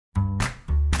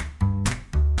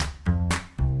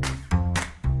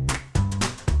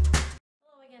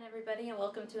everybody, and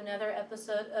welcome to another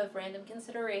episode of Random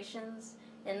Considerations.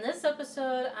 In this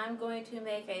episode, I'm going to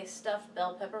make a stuffed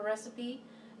bell pepper recipe.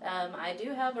 I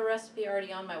do have a recipe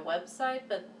already on my website,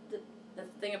 but the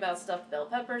thing about stuffed bell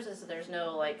peppers is there's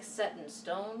no like set in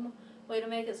stone way to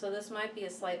make it, so this might be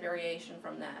a slight variation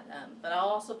from that. But I'll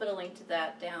also put a link to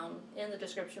that down in the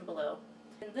description below.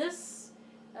 In this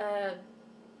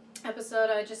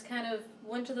episode, I just kind of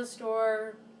went to the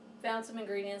store, found some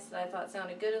ingredients that I thought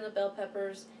sounded good in the bell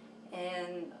peppers,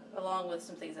 and along with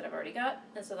some things that I've already got,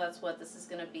 and so that's what this is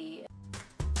going to be.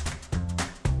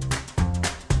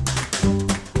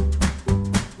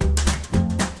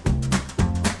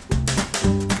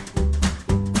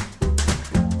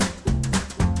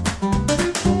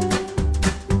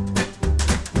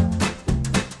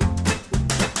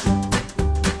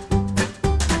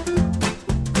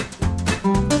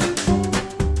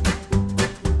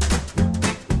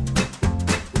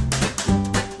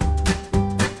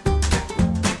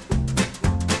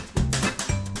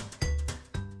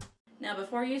 Now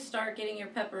before you start getting your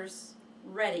peppers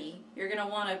ready, you're going to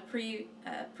want to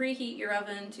preheat your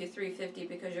oven to 350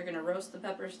 because you're going to roast the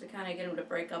peppers to kind of get them to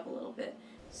break up a little bit.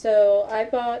 So I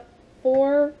bought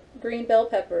 4 green bell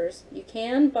peppers. You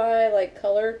can buy like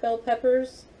colored bell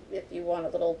peppers if you want a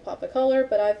little pop of color,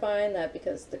 but I find that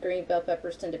because the green bell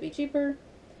peppers tend to be cheaper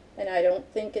and I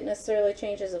don't think it necessarily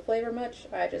changes the flavor much,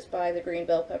 I just buy the green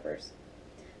bell peppers.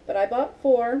 But I bought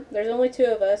 4. There's only 2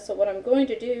 of us, so what I'm going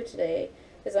to do today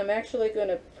is I'm actually going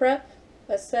to prep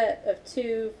a set of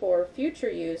 2 for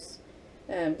future use,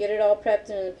 get it all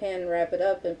prepped in the pan and wrap it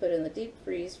up and put it in the deep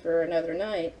freeze for another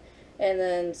night, and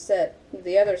then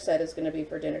the other set is going to be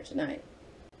for dinner tonight.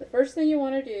 The first thing you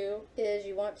want to do is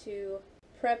you want to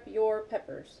prep your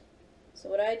peppers. So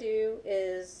what I do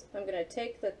is I'm going to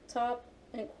take the top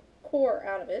and core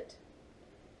out of it,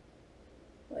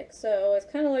 like so.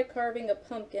 It's kind of like carving a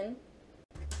pumpkin.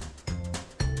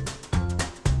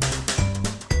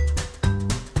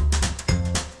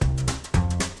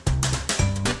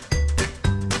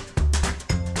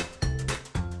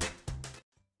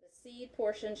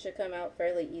 Portion should come out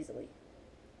fairly easily.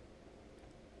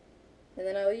 And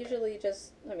then I'll usually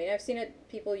just, I've seen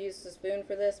people use the spoon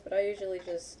for this, but I usually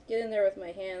just get in there with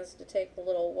my hands to take the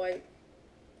little white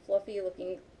fluffy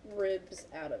looking ribs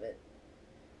out of it.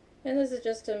 And this is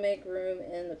just to make room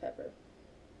in the pepper.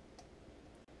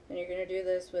 And you're going to do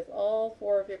this with all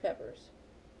 4 of your peppers.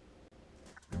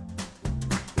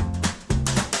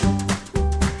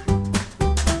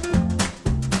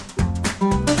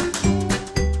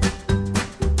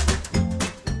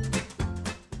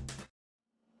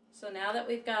 So now that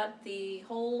we've got the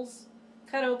holes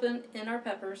cut open in our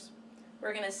peppers,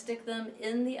 we're going to stick them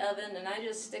in the oven, and I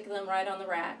just stick them right on the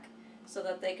rack so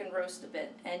that they can roast a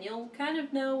bit. And you'll kind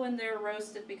of know when they're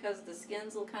roasted because the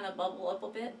skins will kind of bubble up a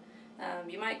bit.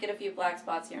 You might get a few black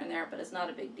spots here and there, but it's not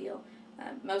a big deal.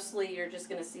 Mostly you're just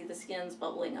going to see the skins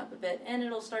bubbling up a bit, and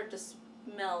it'll start to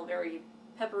smell very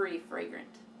peppery,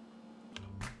 fragrant.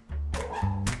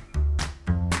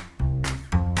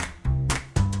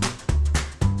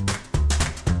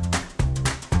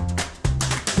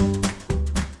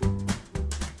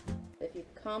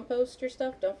 Compost your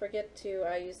stuff, don't forget to,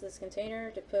 I use this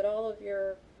container to put all of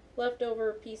your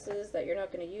leftover pieces that you're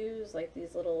not going to use, like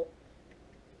these little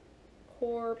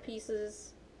core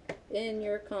pieces, in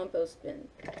your compost bin.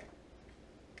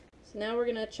 So now we're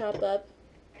going to chop up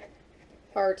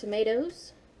our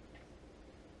tomatoes,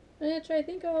 which I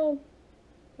think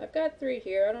I've got 3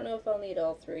 here. I don't know if I'll need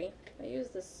all 3. I use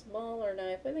this smaller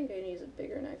knife. I think I can use a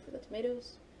bigger knife for the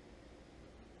tomatoes.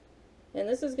 And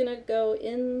this is going to go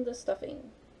in the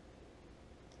stuffing.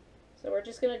 So we're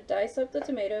just going to dice up the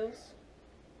tomatoes.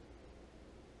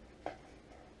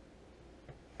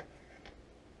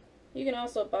 You can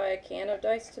also buy a can of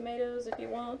diced tomatoes if you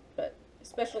want, but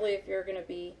especially if you're going to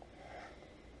be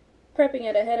prepping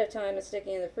it ahead of time and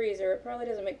sticking it in the freezer, it probably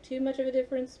doesn't make too much of a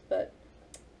difference, but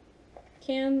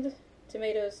canned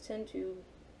tomatoes tend to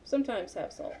sometimes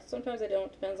have salt. Sometimes they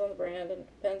don't, depends on the brand and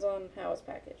depends on how it's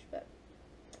packaged, but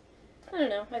I don't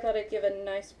know, I thought it'd give a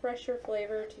nice fresher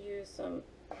flavor to use some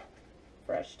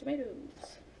fresh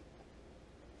tomatoes.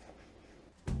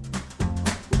 Two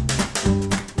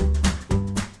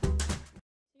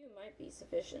might be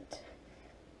sufficient.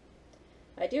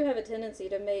 I do have a tendency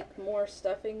to make more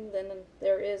stuffing than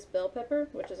there is bell pepper,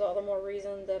 which is all the more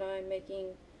reason that I'm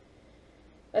making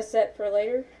a set for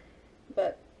later,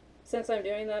 but since I'm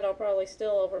doing that, I'll probably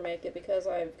still overmake it because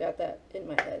I've got that in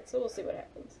my head, so we'll see what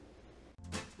happens.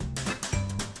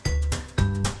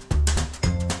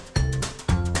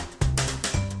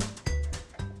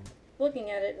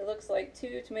 looking at it, it looks like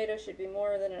 2 tomatoes should be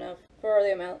more than enough for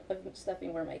the amount of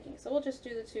stuffing we're making. So we'll just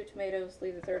do the 2 tomatoes,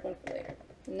 leave the third one for later.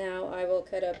 Now I will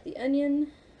cut up the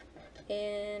onion,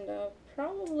 and I'll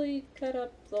probably cut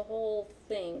up the whole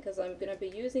thing because I'm going to be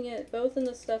using it both in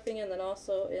the stuffing and then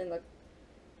also in the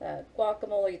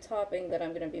guacamole topping that I'm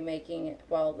going to be making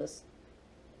while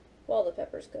the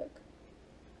peppers cook.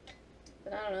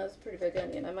 But I don't know, it's a pretty big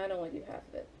onion. I might only do half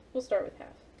of it. We'll start with half.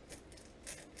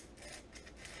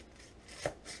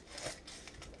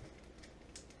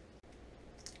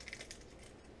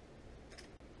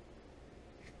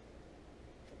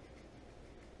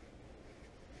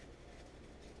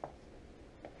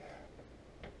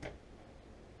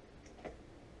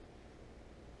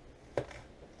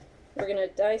 We're going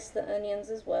to dice the onions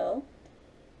as well.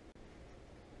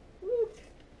 Woo.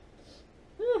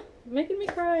 Ah, making me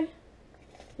cry.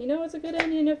 You know it's a good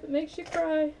onion if it makes you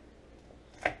cry.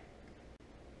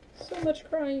 So much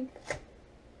crying.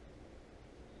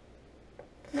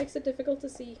 Makes it difficult to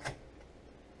see.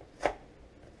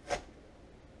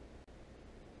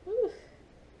 Woo.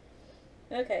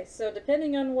 Okay, so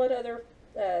depending on what other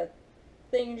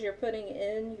things you're putting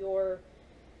in your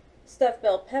stuffed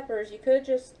bell peppers, you could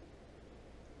just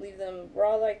leave them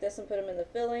raw like this and put them in the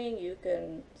filling. You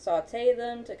can saute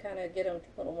them to kind of get them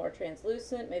a little more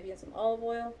translucent, maybe in some olive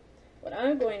oil. What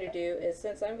I'm going to do is,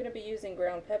 since I'm going to be using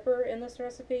ground pepper in this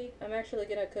recipe, I'm actually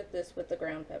going to cook this with the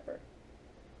ground pepper.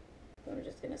 So I'm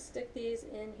just going to stick these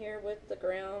in here with the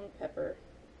ground pepper.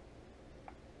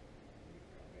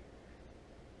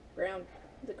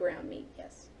 The ground meat,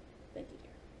 yes. Thank you,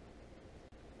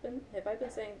 dear. Have I been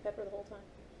saying pepper the whole time?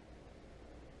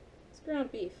 It's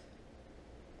ground beef.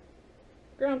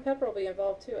 Ground pepper will be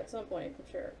involved too at some point,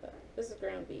 I'm sure, but this is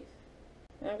ground beef.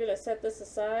 Now I'm going to set this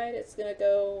aside. It's going to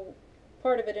go,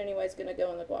 part of it anyway is going to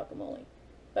go in the guacamole.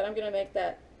 But I'm going to make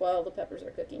that while the peppers are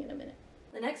cooking in a minute.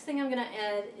 The next thing I'm going to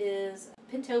add is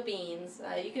pinto beans.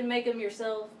 You can make them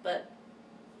yourself, but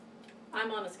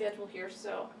I'm on a schedule here,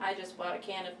 so I just bought a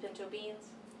can of pinto beans.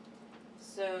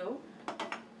 So, I'm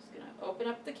just going to open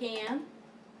up the can.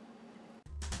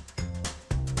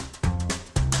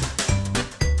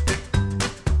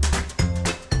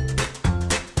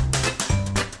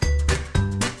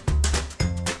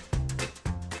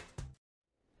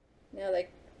 Now they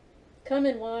come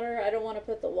in water. I don't want to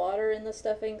put the water in the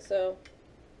stuffing, so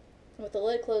with the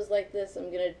lid closed like this,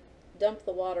 I'm going to dump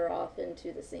the water off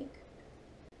into the sink.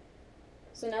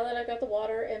 So now that I've got the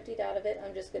water emptied out of it,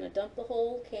 I'm just going to dump the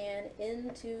whole can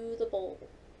into the bowl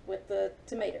with the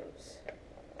tomatoes.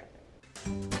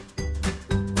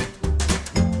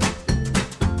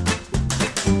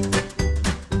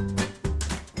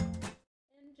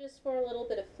 Just for a little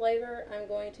bit of flavor, I'm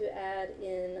going to add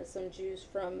in some juice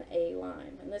from a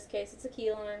lime. In this case, it's a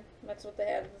key lime. That's what they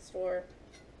have at the store.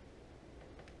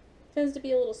 Tends to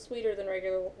be a little sweeter than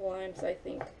regular limes, I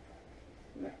think.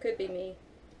 Could be me.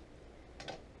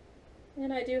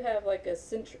 And I do have like a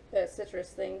citrus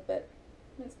thing, but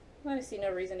I see no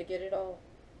reason to get it all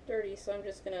dirty, so I'm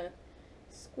just going to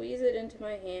squeeze it into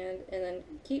my hand and then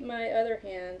keep my other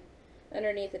hand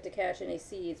underneath it to catch any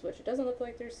seeds, which it doesn't look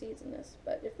like there's seeds in this,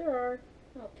 but if there are,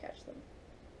 I'll catch them.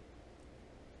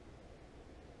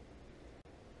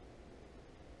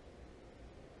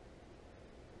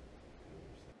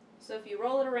 So if you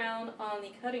roll it around on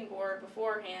the cutting board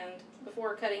beforehand,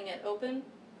 before cutting it open,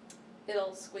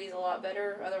 it'll squeeze a lot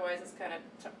better. Otherwise it's kind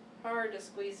of hard to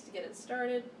squeeze to get it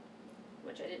started,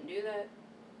 which I didn't do that.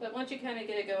 But once you kind of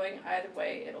get it going, either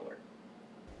way, it'll work.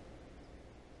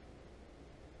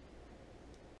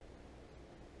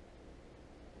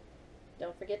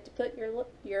 Don't forget to put your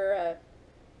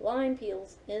lime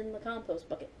peels in the compost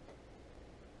bucket.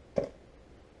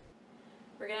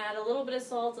 We're going to add a little bit of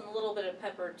salt and a little bit of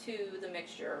pepper to the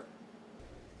mixture.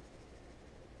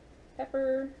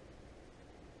 Pepper.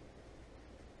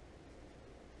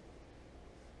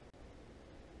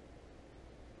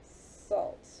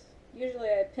 Salt. Usually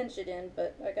I pinch it in,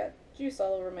 but I got juice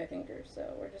all over my fingers,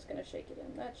 so we're just going to shake it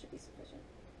in. That should be sufficient.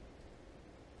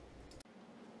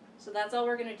 So that's all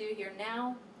we're going to do here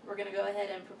now. We're going to go ahead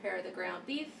and prepare the ground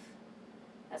beef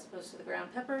as opposed to the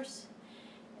ground peppers.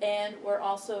 And we're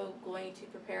also going to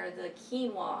prepare the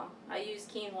quinoa. I use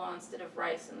quinoa instead of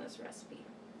rice in this recipe.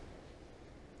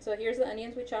 So here's the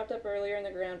onions we chopped up earlier in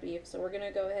the ground beef. So we're going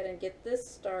to go ahead and get this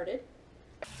started.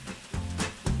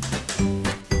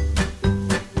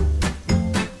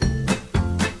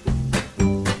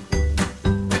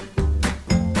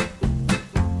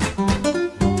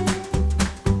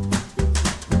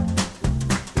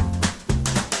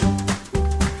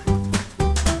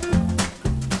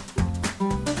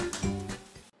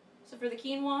 For the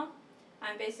quinoa,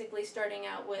 I'm basically starting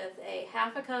out with a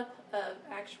half a cup of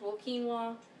actual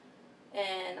quinoa,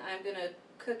 and I'm going to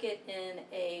cook it in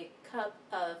a cup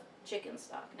of chicken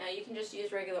stock. Now you can just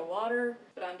use regular water,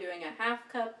 but I'm doing a half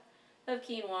cup of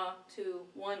quinoa to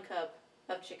 1 cup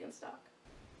of chicken stock.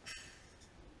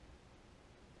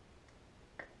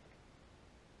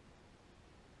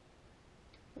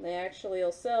 And they actually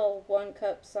will sell 1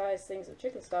 cup size things of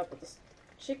chicken stock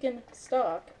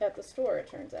at the store, it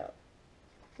turns out.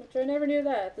 Which I never knew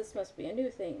that. This must be a new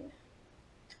thing.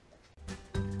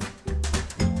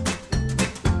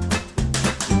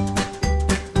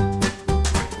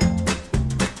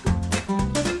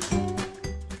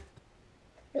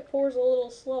 It pours a little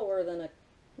slower than a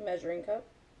measuring cup.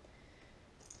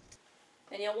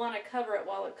 And you'll want to cover it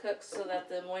while it cooks so that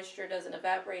the moisture doesn't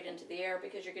evaporate into the air,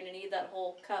 because you're going to need that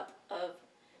whole cup of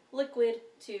liquid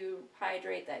to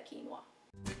hydrate that quinoa.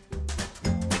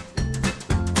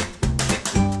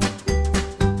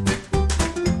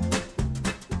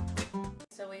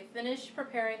 So we finished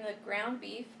preparing the ground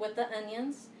beef with the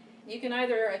onions. You can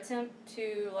either attempt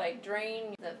to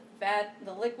drain the fat.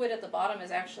 The liquid at the bottom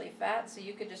is actually fat, so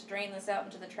you could just drain this out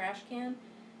into the trash can.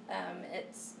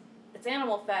 It's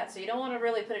animal fat, so you don't want to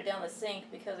really put it down the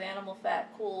sink, because animal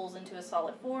fat cools into a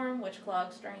solid form, which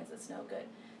clogs drains. It's no good.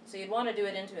 So you'd want to do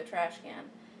it into a trash can.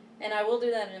 And I will do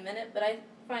that in a minute, but I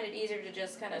find it easier to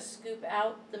just kind of scoop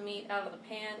out the meat out of the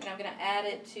pan, and I'm going to add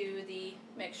it to the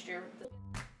mixture.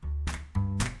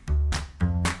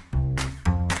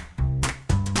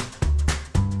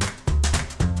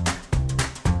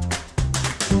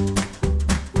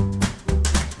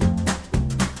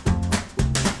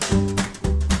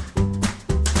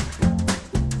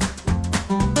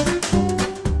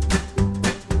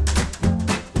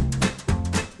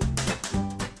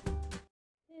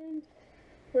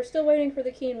 We're still waiting for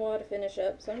the quinoa to finish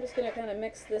up, so I'm just going to kind of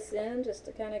mix this in just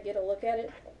to kind of get a look at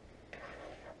it.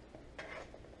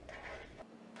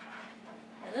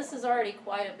 And this is already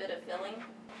quite a bit of filling.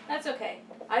 That's okay.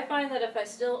 I find that if I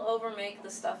still overmake the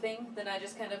stuffing, then I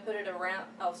just kind of put it around.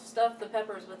 I'll stuff the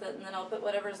peppers with it, and then I'll put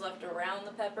whatever's left around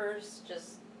the peppers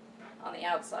just on the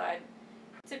outside.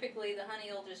 Typically the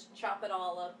honey will just chop it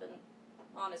all up and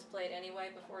on his plate anyway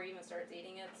before he even starts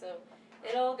eating it, so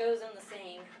it all goes in the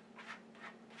same.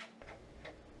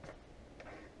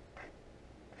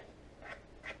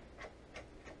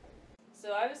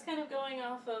 So I was kind of going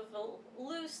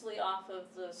loosely off of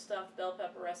the stuffed bell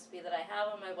pepper recipe that I have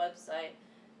on my website,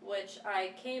 which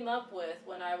I came up with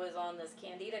when I was on this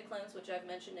Candida cleanse, which I've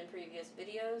mentioned in previous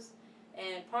videos.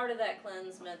 And part of that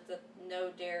cleanse meant that no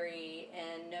dairy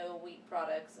and no wheat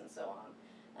products and so on.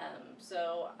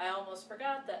 So I almost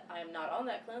forgot that I'm not on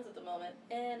that cleanse at the moment,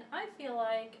 and I feel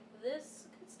like this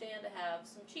could stand to have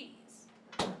some cheese.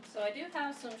 So I do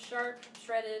have some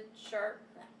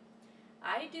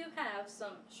I do have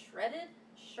some shredded,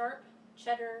 sharp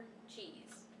cheddar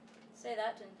cheese. Say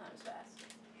that 10 times fast.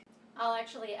 I'll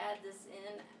actually add this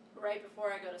in right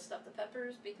before I go to stuff the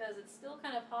peppers, because it's still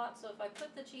kind of hot, so if I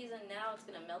put the cheese in now, it's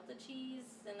going to melt the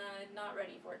cheese, and I'm not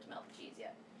ready for it to melt the cheese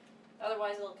yet.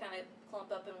 Otherwise, it'll kind of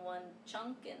clump up in one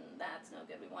chunk, and that's no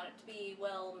good. We want it to be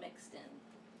well mixed in.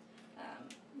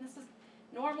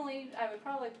 Normally, I would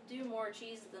probably do more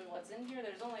cheese than what's in here.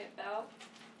 There's only about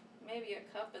maybe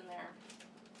a cup in there,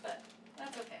 but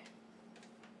that's okay.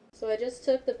 So I just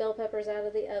took the bell peppers out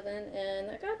of the oven, and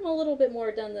I got them a little bit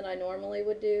more done than I normally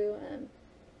would do.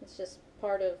 It's just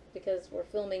part of, because we're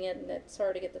filming it and it's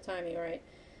hard to get the timing right.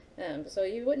 So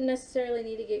you wouldn't necessarily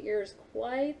need to get yours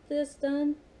quite this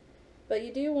done, but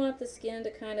you do want the skin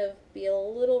to kind of be a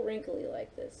little wrinkly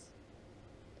like this.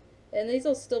 And these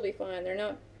will still be fine. They're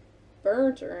not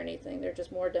burnt or anything. They're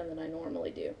just more done than I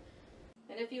normally do.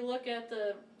 And if you look at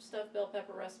the stuffed bell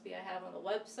pepper recipe I have on the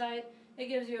website, it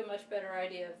gives you a much better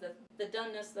idea of the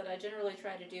doneness that I generally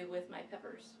try to do with my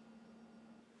peppers.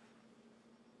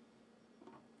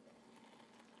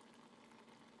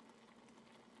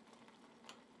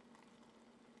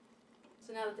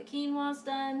 So now that the quinoa's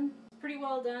done, it's pretty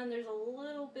well done. There's a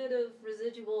little bit of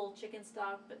residual chicken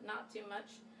stock, but not too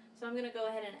much. So I'm going to go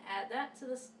ahead and add that to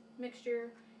this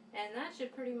mixture, and that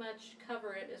should pretty much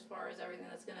cover it as far as everything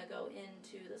that's going to go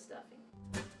into the stuffing.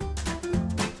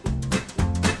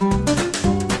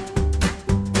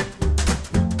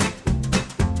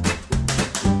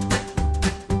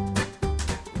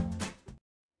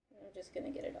 I'm just going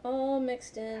to get it all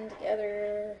mixed in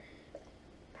together.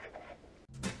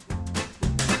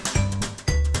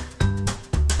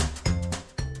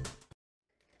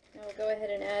 Now we'll go ahead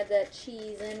and add that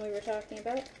cheese in we were talking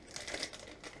about.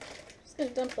 Just going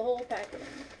to dump the whole packet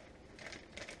in.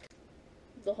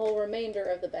 the whole remainder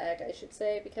of the bag, I should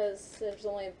say, because there's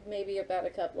only maybe about a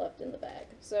cup left in the bag.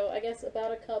 So I guess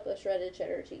about a cup of shredded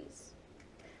cheddar cheese.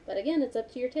 But again, it's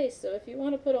up to your taste, so if you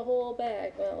want to put a whole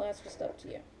bag, well, that's just up to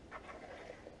you.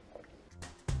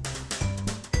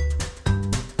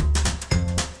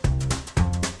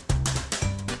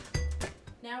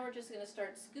 Now we're just going to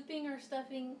start scooping our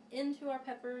stuffing into our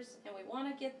peppers, and we want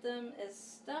to get them as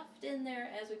stuffed in there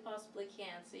as we possibly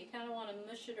can. So you kind of want to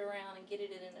mush it around and get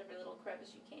it in every little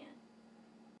crevice you can.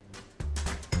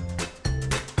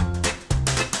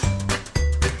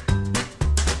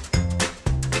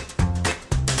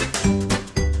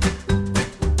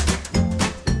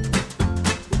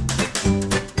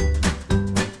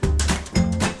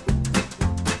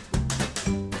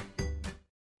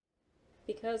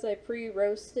 Because I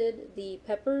pre-roasted the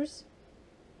peppers,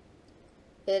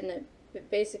 and it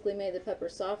basically made the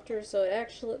peppers softer, so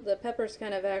the peppers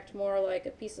kind of act more like a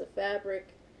piece of fabric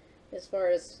as far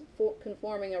as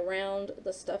conforming around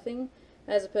the stuffing,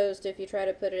 as opposed to if you try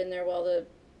to put it in there while the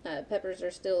peppers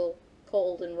are still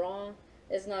cold and raw,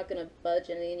 it's not going to budge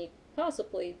any, and you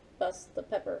possibly bust the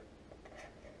pepper.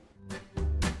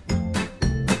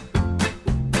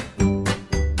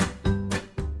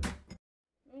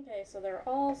 Okay, so they're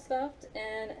all stuffed,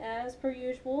 and as per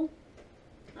usual,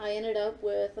 I ended up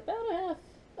with about a half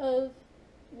of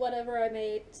whatever I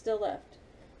made still left.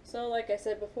 So like I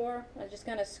said before, I just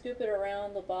kind of scoop it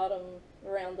around the bottom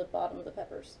of the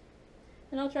peppers.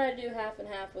 And I'll try to do half and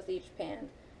half with each pan.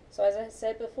 So as I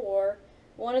said before,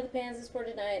 one of the pans is for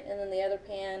tonight, and then the other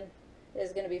pan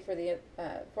is going to be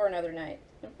for another night.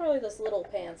 And probably this little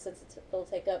pan, since it'll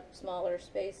take up smaller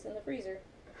space in the freezer.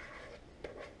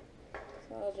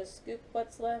 So I'll just scoop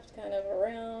what's left kind of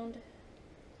around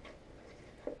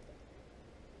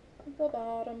the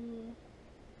bottom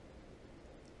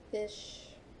ish.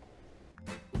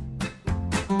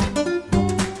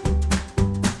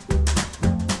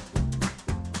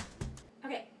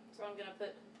 Okay, so I'm gonna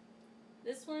put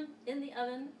this one in the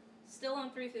oven, still on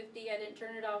 350. I didn't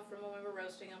turn it off from when we were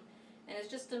roasting them, and it's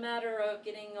just a matter of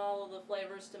getting all of the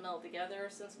flavors to melt together.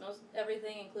 Since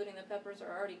everything, including the peppers,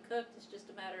 are already cooked, it's just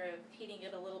a matter of heating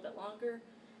it a little bit longer,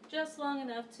 just long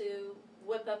enough to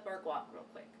whip up our guac real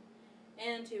quick,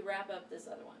 and to wrap up this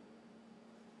other one.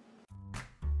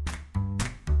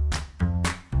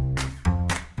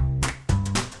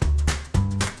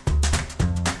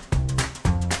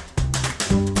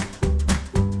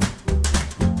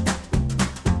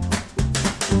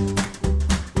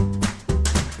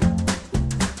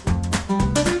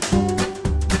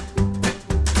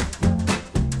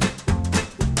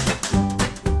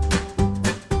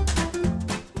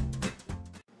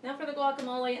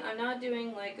 Guacamole, I'm not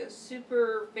doing like a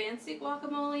super fancy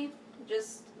guacamole,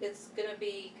 just it's gonna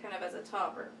be kind of as a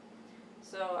topper.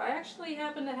 So I actually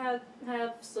happen to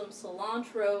have some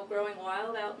cilantro growing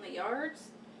wild out in the yards.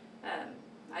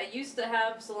 I used to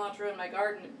have cilantro in my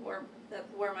garden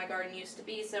where my garden used to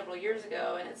be several years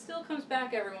ago, and it still comes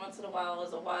back every once in a while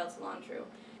as a wild cilantro.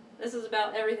 This is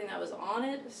about everything that was on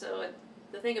it, so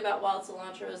the thing about wild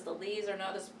cilantro is the leaves are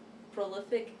not as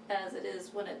prolific as it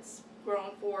is when it's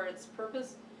grown for its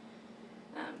purpose,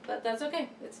 but that's okay,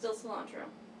 it's still cilantro.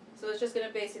 So it's just going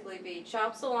to basically be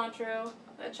chopped cilantro,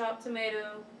 a chopped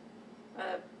tomato,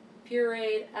 a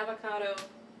pureed avocado,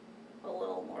 a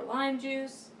little more lime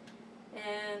juice,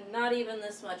 and not even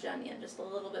this much onion, just a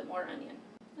little bit more onion.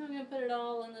 I'm going to put it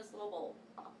all in this little bowl.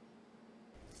 I'm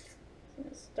going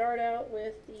to start out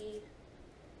with the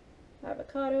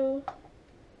avocado.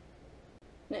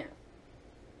 Now,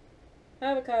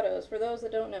 avocados, for those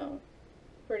that don't know,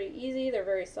 pretty easy. They're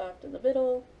very soft in the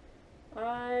middle.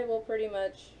 I will pretty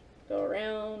much go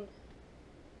around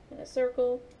in a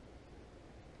circle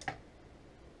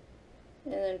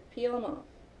and then peel them off,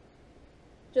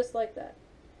 just like that.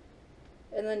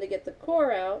 And then to get the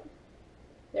core out,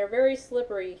 they're very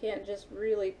slippery. You can't just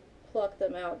really pluck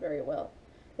them out very well.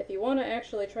 If you want to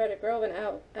actually try to grow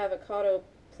an avocado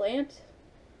plant,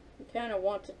 you kind of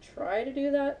want to try to do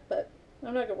that, but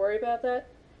I'm not going to worry about that.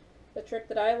 The trick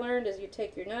that I learned is you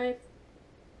take your knife,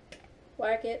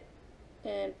 whack it,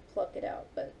 and pluck it out.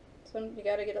 But you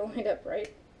got to get it lined up right.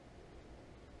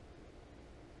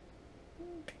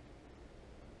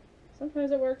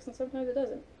 Sometimes it works and sometimes it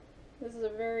doesn't. This is a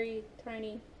very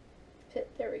tiny pit.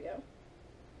 There we go.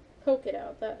 Poke it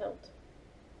out. That helped.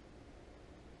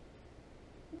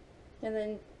 And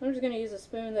then I'm just going to use a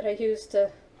spoon that I used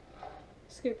to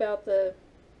scoop out the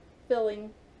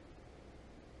filling.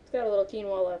 It's got a little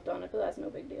quinoa left on it, but that's no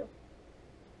big deal.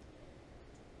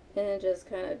 And then just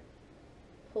kind of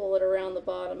pull it around the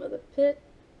bottom of the pit,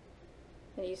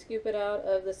 and you scoop it out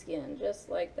of the skin, just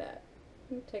like that.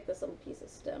 Let me take this little piece of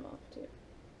stem off too.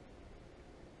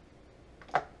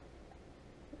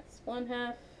 That's one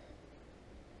half.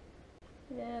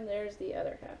 And there's the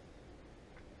other half.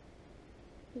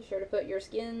 Be sure to put your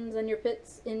skins and your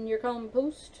pits in your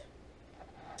compost.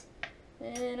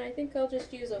 And I think I'll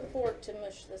just use a fork to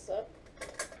mush this up.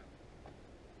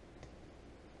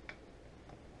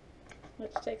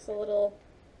 Which takes a little,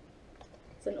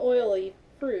 it's an oily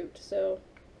fruit, so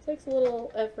it takes a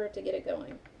little effort to get it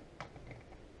going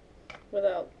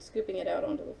without scooping it out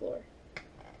onto the floor.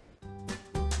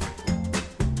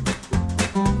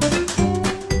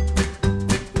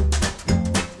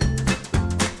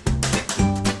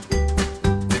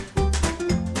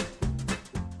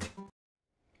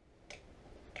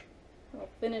 I'll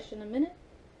finish in a minute.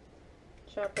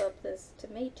 Chop up this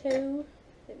tomato.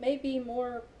 It may be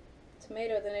more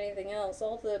tomato than anything else.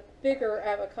 All the bigger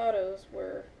avocados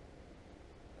were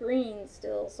green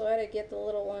still, so I had to get the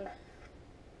little one.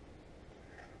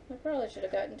 I probably should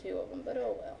have gotten 2 of them, but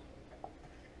oh well.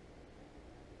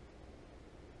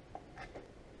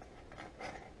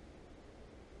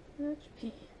 That should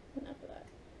be enough of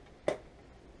that.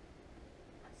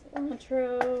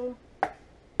 Cilantro.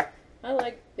 I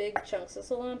like big chunks of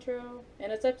cilantro,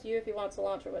 and it's up to you if you want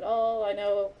cilantro at all. I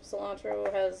know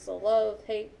cilantro has a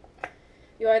love-hate.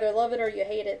 You either love it or you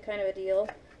hate it kind of a deal.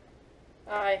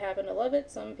 I happen to love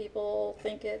it. Some people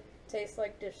think it tastes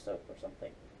like dish soap or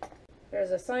something.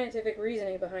 There's a scientific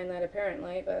reasoning behind that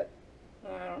apparently, but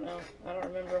I don't know. I don't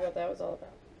remember what that was all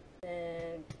about.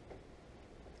 And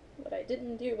what I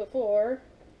didn't do before,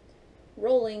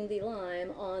 rolling the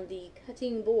lime on the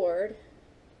cutting board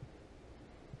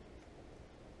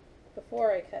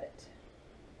before I cut it.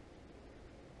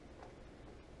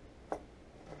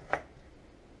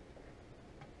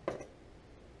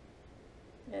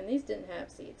 And these didn't have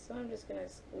seeds, so I'm just going to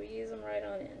squeeze them right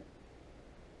on in.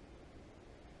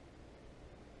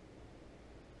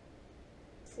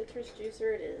 Citrus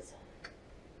juicer it is.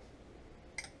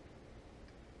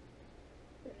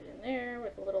 Put it in there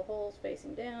with the little holes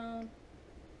facing down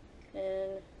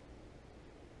and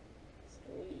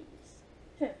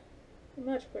squeeze.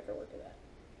 Much quicker work of that.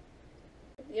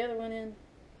 Put the other one in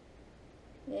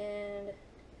and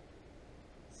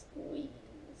squeeze.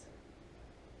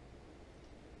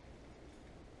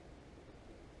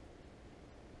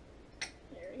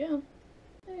 There we go.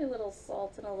 Maybe a little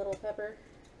salt and a little pepper.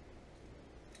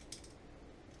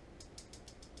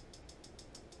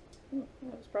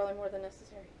 That was probably more than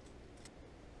necessary.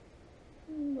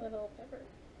 Little pepper.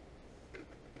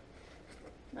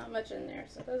 Not much in there,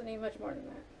 so it doesn't need much more than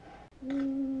that.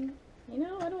 You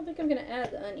know, I don't think I'm going to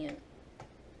add the onion.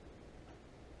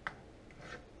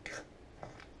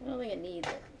 I don't think it needs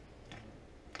it.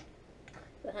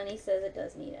 The honey says it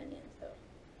does need onions, though.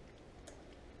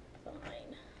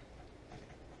 Fine.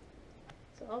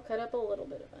 So I'll cut up a little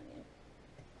bit of onion.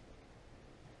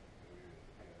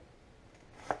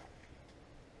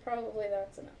 Probably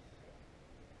that's enough.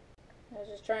 I was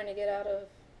just trying to get out of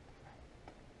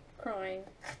crying.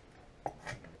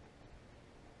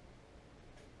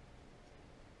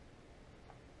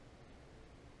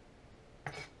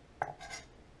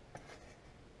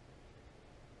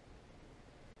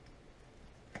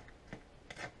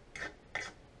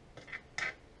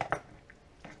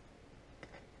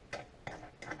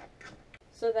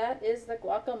 So that is the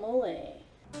guacamole.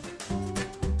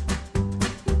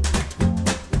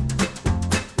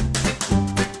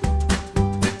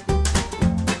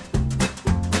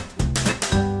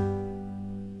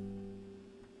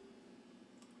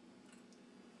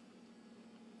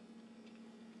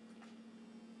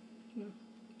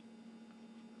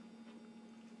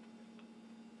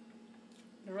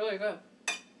 They're really good.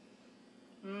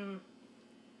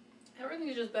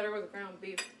 Everything's just better with ground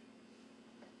beef.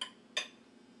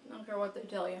 I don't care what they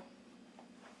tell you.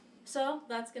 So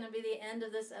that's going to be the end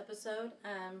of this episode.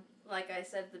 Like I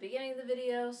said at the beginning of the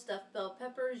video, stuffed bell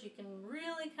peppers, you can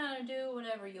really kind of do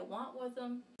whatever you want with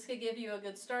them. This could give you a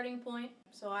good starting point.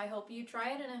 So I hope you try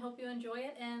it and I hope you enjoy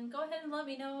it. And go ahead and let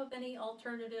me know of any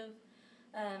alternative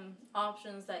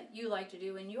options that you like to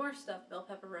do in your stuffed bell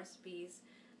pepper recipes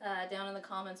down in the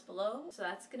comments below. So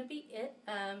that's going to be it.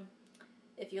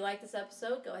 If you like this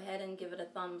episode, go ahead and give it a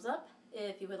thumbs up.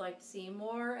 If you would like to see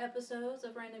more episodes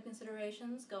of Random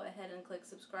Considerations, go ahead and click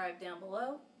subscribe down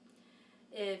below.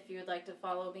 If you would like to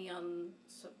follow me on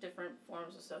different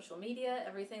forms of social media,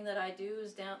 everything that I do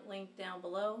is linked down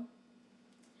below.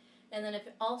 And then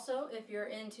if you're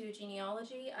into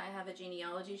genealogy, I have a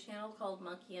genealogy channel called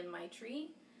Monkey in My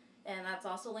Tree, and that's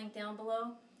also linked down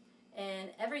below.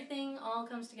 And everything all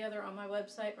comes together on my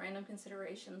website,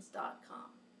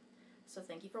 randomconsiderations.com. So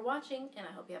thank you for watching, and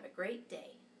I hope you have a great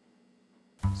day.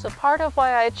 So part of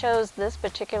why I chose this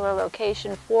particular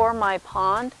location for my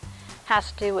pond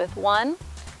has to do with, one,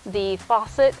 the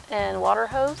faucet and water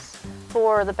hose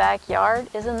for the backyard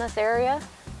is in this area.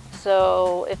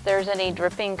 So if there's any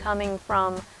dripping coming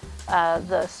from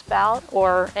the spout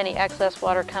or any excess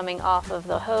water coming off of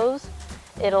the hose,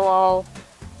 it'll all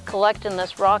collect in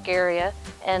this rock area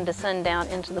and descend down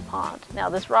into the pond. Now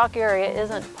this rock area it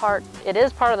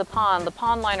is part of the pond. The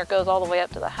pond liner goes all the way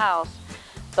up to the house,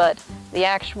 but the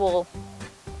actual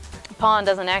pond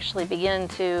doesn't actually begin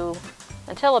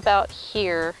until about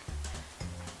here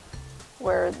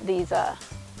where the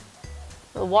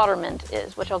water mint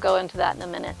is, which I'll go into that in a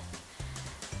minute.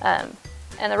 And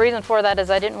the reason for that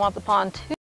is I didn't want the pond too